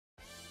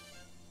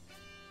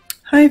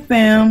Hi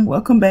fam,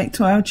 welcome back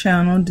to our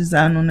channel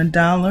Design on a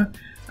Dollar.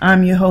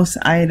 I'm your host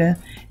Ida,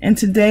 and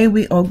today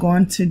we are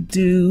going to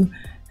do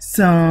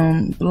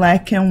some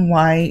black and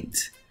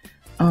white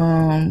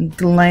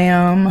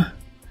glam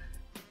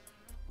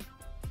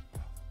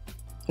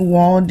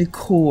wall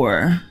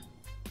decor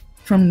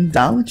from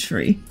Dollar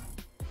Tree.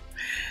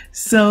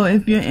 So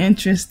if you're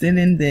interested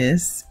in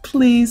this,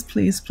 please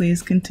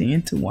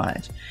continue to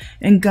watch.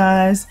 And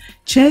guys,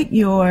 check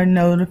your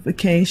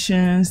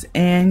notifications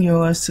and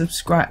your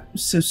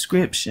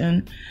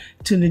subscription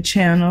to the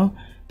channel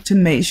to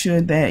make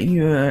sure that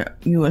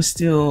you are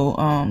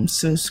still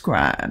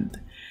subscribed.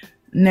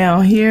 Now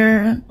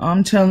here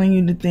I'm telling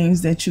you the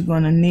things that you're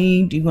gonna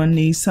need. You're gonna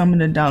need some of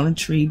the Dollar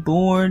Tree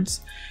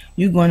boards.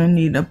 You're gonna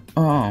need a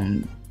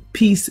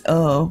piece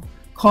of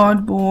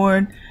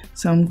cardboard,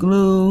 some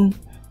glue,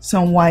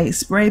 some white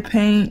spray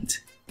paint,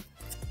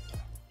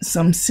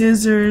 some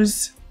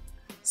scissors,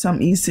 some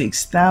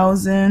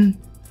E6000,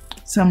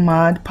 some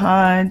Mod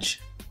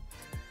Podge,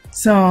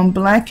 some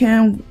black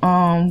and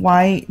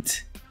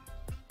white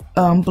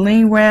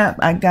bling wrap.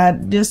 I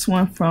got this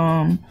one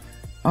from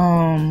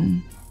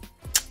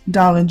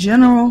Dollar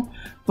General,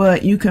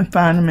 but you can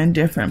find them in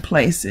different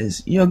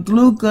places. Your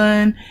glue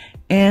gun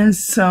and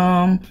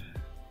some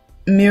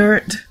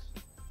mirrored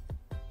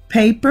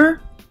paper.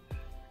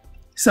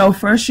 So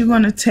first you're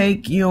going to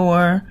take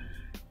your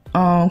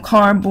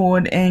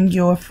cardboard and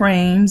your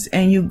frames,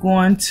 and you're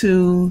going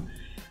to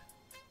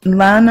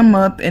line them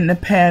up in the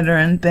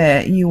pattern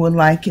that you would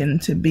like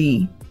it to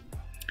be.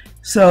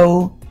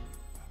 So,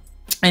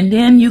 and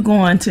then you're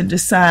going to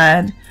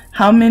decide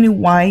how many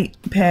white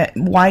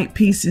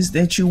pieces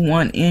that you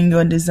want in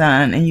your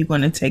design, and you're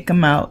going to take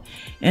them out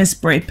and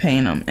spray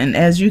paint them. And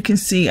as you can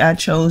see, I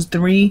chose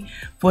 3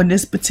 for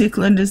this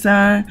particular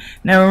design.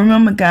 Now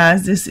remember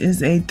guys, this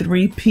is a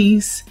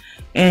 3-piece,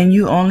 and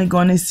you only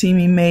going to see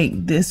me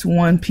make this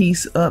one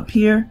piece up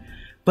here,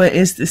 but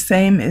it's the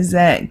same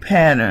exact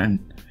pattern.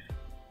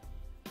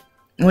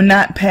 Well,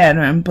 not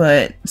pattern,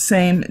 but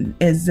same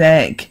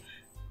exact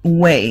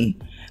way.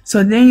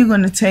 So then you're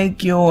going to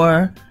take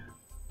your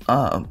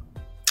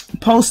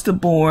poster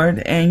board,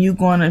 and you're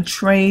going to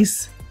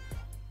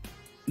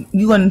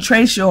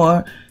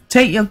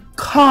take your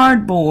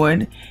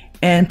cardboard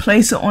and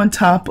place it on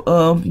top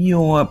of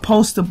your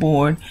poster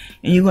board,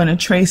 and you're going to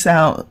trace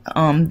out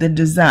the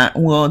design,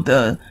 well,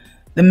 the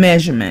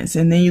measurements,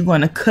 and then you're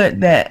going to cut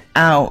that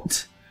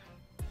out.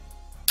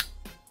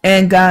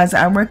 And guys,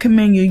 I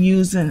recommend you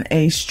using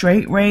a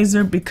straight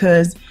razor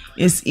because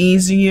it's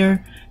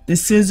easier. The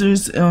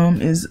scissors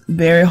is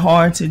very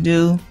hard to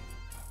do,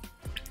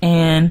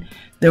 and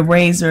the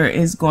razor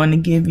is going to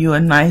give you a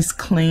nice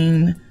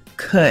clean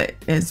cut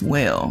as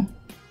well.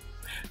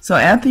 So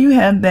after you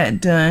have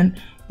that done,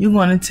 you're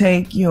going to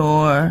take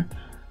your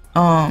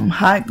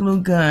hot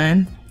glue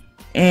gun,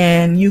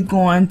 and you're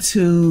going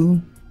to,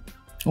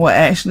 well,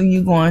 actually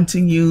you're going to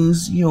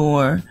use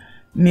your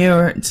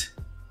mirrored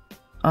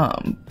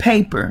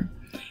paper.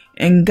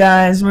 And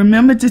guys,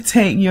 remember to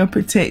take your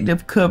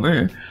protective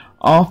cover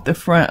off the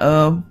front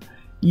of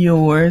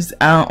yours.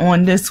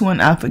 On this one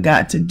I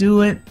forgot to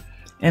do it,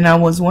 and I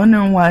was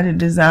wondering why the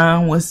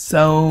design was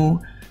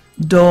so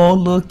dull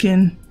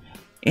looking,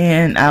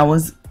 and I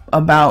was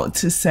about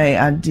to say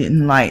I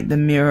didn't like the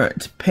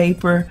mirrored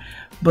paper,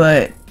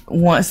 but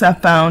once I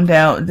found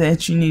out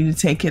that you need to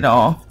take it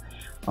off,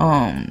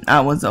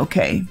 I was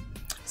okay.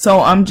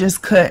 So I'm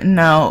just cutting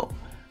out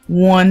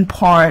one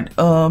part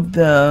of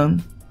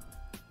the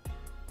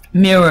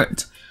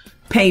mirrored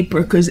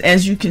paper because,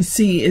 as you can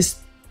see,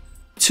 it's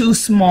too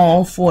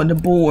small for the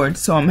board,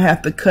 so I'm gonna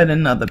have to cut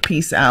another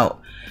piece out.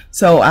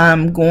 So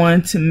I'm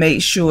going to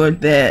make sure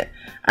that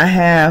I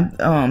have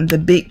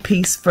the big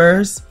piece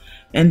first,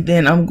 and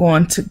then I'm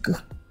going to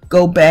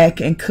go back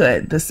and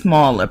cut the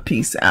smaller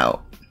piece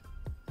out.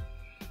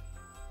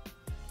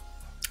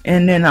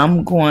 And then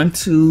I'm going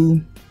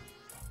to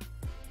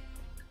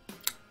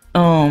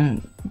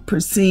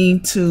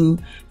proceed to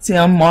see,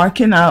 I'm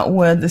marking out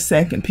where the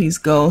second piece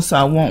goes so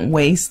I won't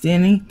waste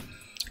any.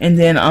 And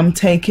then I'm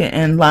taking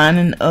and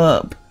lining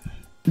up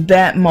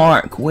that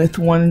mark with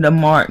one of the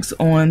marks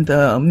on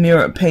the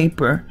mirrored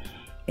paper,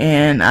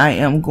 and I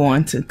am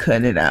going to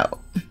cut it out.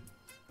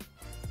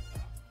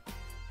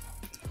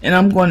 And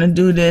I'm going to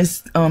do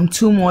this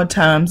 2 more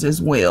times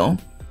as well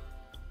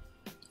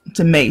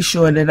to make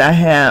sure that I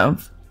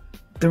have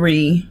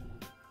 3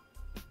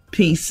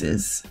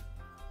 pieces.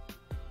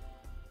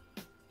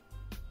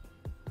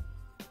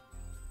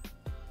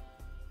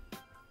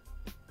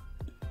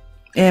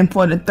 And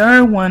for the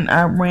third one,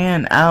 I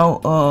ran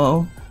out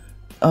of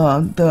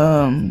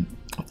the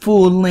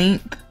full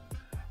length,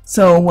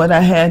 so what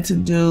I had to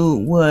do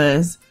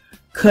was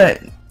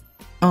cut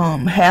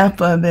half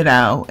of it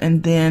out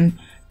and then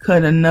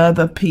cut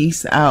another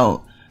piece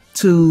out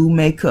to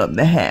make up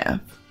the half,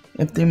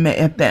 if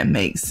that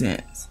makes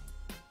sense.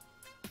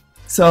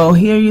 So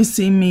here you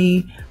see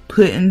me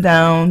putting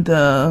down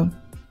the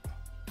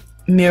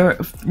mirror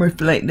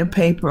reflective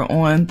paper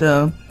on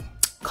the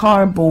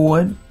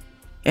cardboard,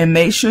 And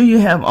make sure you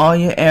have all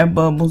your air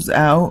bubbles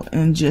out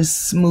and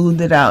just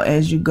smooth it out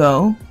as you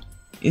go.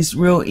 It's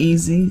real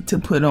easy to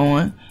put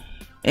on,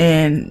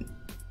 and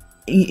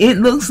it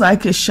looks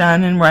like it's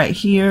shining right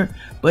here,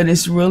 but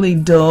it's really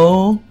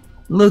dull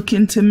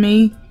looking to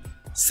me.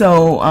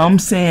 So I'm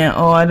saying,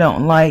 oh, I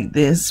don't like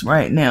this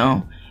right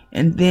now.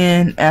 And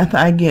then after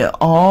I get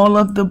all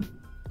of the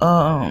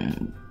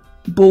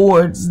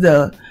boards,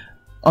 the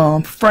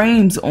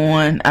frames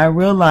on, I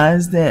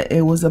realized that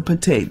it was a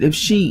protective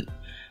sheet.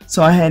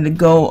 So I had to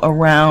go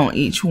around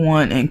each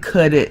one and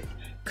cut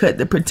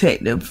the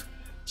protective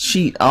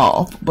sheet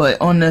off. But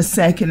on the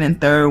second and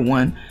third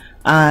one,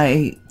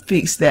 I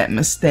fixed that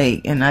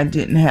mistake and I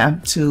didn't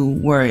have to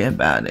worry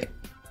about it.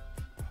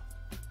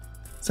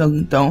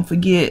 So don't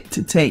forget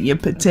to take your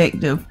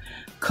protective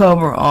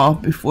cover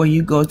off before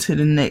you go to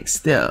the next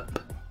step.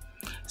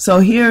 So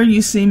here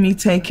you see me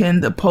taking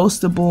the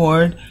poster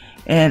board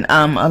and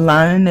I'm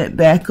aligning it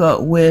back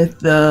up with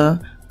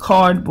the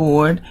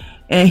cardboard.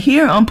 And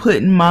here I'm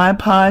putting Mod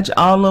Podge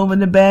all over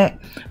the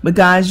back. But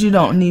guys, you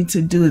don't need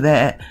to do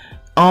that.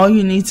 All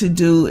you need to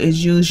do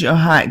is use your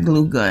hot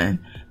glue gun.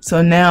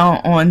 So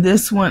now on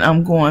this one,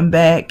 I'm going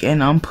back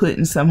and I'm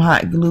putting some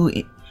hot glue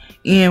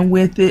in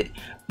with it.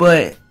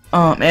 But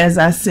as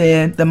I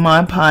said, the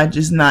Mod Podge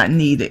is not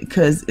needed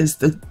because it's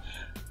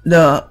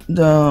the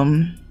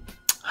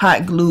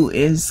hot glue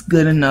is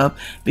good enough,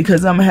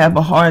 because I'm gonna have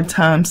a hard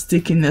time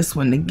sticking this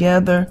one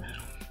together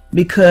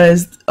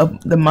because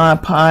of the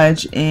Mod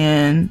Podge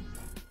and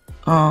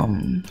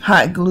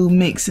hot glue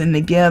mixing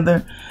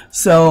together.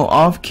 So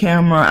off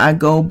camera I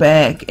go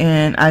back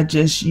and I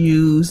just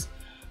use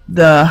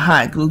the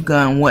hot glue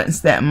gun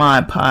once that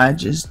Mod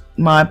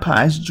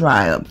Podge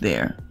dry up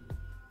there,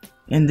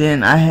 and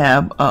then I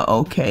have a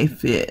okay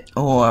fit,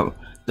 or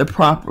the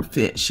proper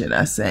fit should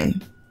I say.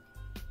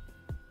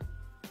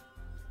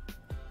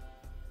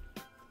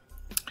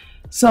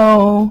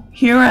 So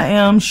here I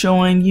am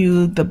showing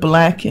you the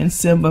black and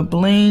silver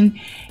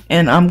bling,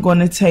 and I'm going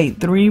to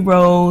take 3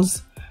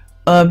 rows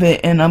of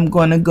it and I'm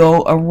going to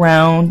go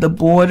around the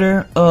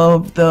border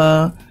of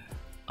the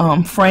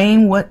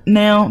framework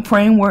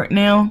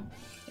now,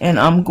 and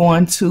I'm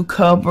going to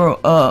cover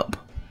up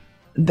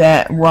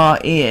that raw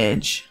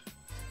edge.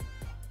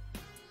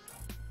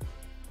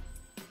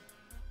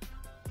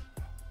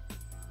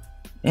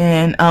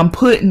 And I'm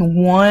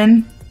putting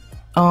one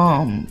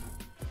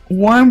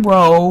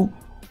row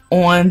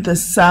on the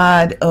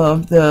side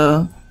of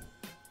the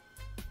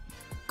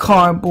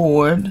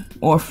cardboard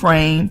or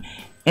frame,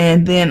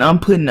 and then I'm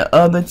putting the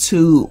other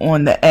 2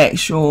 on the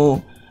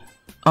actual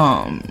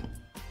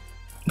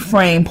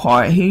frame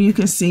part. Here you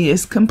can see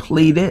it's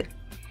completed,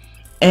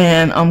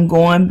 and I'm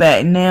going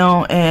back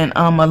now and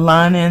I'm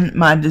aligning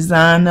my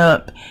design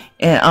up,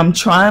 and I'm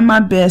trying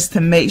my best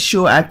to make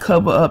sure I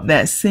cover up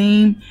that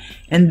seam,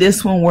 and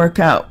this one worked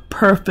out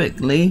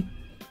perfectly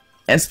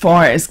as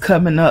far as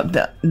covering up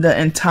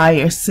the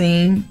entire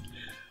seam.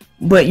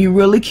 But you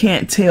really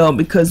can't tell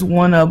because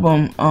one of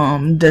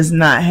them does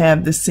not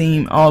have the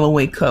seam all the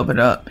way covered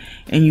up,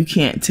 and you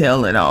can't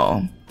tell at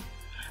all.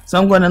 So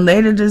I'm going to lay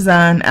the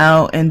design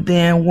out, and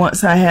then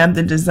once I have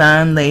the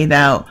design laid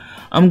out,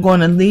 I'm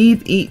going to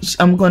leave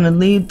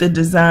the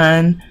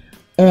design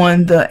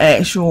on the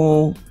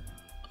actual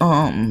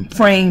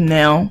frame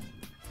now,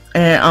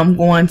 and I'm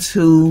going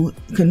to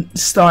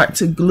start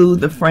to glue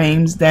the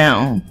frames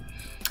down.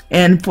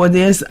 And for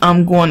this,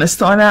 I'm going to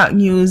start out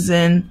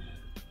using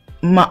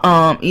my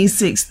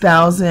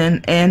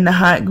E6000 and the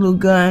hot glue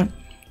gun.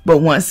 But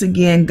once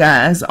again,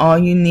 guys, all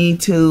you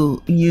need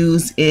to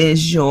use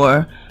is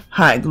your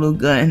hot glue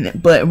gun.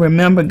 But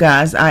remember,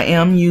 guys, I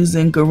am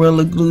using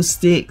Gorilla Glue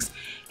sticks,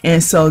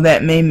 and so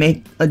that may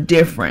make a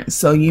difference.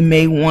 So you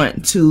may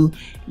want to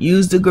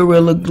use the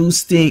Gorilla Glue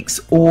sticks,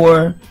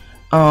 or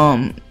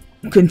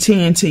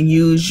continue to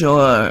use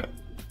your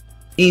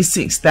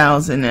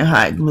E6000 and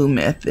hot glue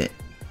method.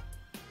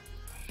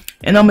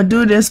 And I'm going to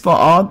do this for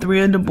all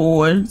 3 of the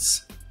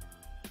boards.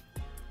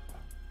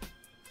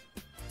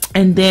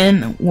 And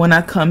then when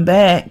I come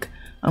back,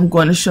 I'm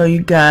going to show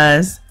you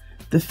guys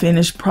the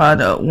finished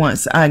product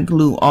once I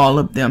glue all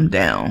of them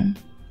down.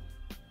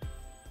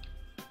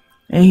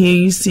 And here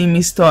you see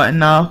me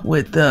starting off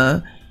with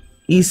the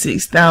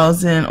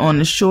E6000 on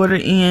the shorter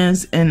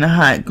ends and the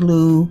hot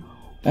glue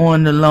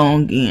on the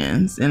long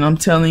ends. And I'm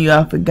telling you,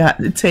 I forgot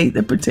to take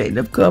the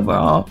protective cover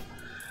off.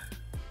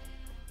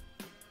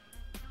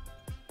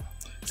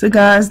 So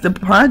guys, the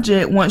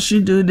project, once you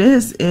do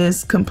this,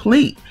 is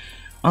complete.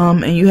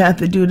 And you have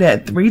to do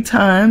that 3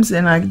 times,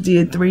 and I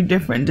did 3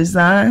 different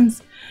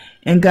designs.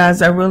 And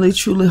guys, I really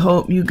truly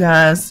hope you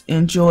guys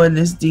enjoy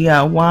this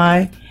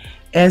DIY.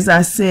 As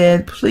I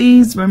said,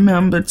 please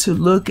remember to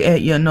look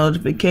at your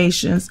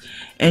notifications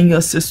and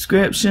your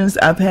subscriptions.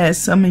 I've had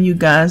some of you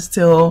guys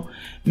tell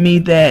me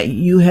that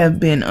you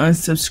have been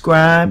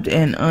unsubscribed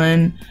and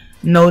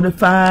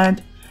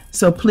unnotified.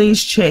 So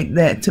please check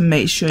that to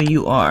make sure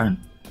you are.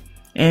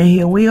 And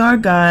here we are,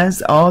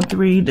 guys, all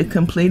 3, the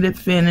completed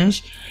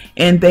finish,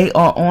 and they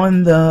are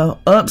on the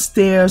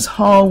upstairs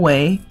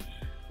hallway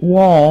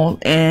wall,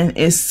 and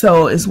it's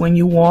when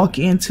you walk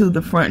into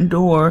the front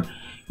door,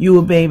 you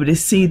will be able to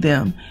see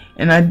them.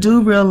 And I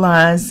do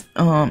realize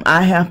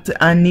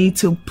I need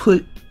to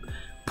put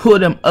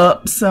them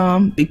up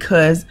some,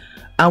 because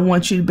I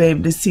want you to be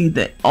able to see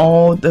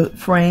all the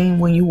frame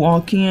when you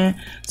walk in.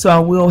 So I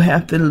will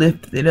have to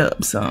lift it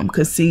up some,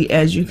 because see,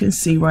 as you can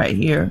see right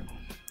here,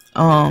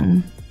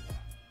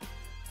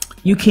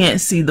 you can't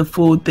see the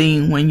full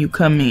thing when you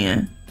come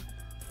in.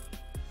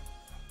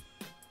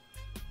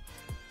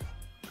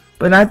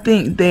 But I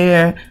think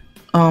their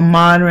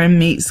Modern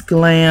Meets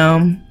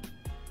Glam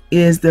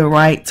is the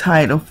right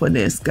title for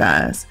this,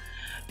 guys.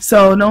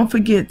 So don't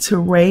forget to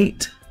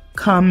rate,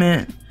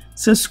 comment,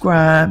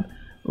 subscribe,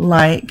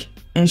 like,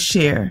 and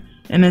share.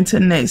 And until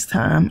next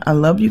time, I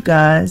love you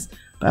guys.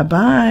 Bye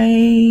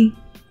bye.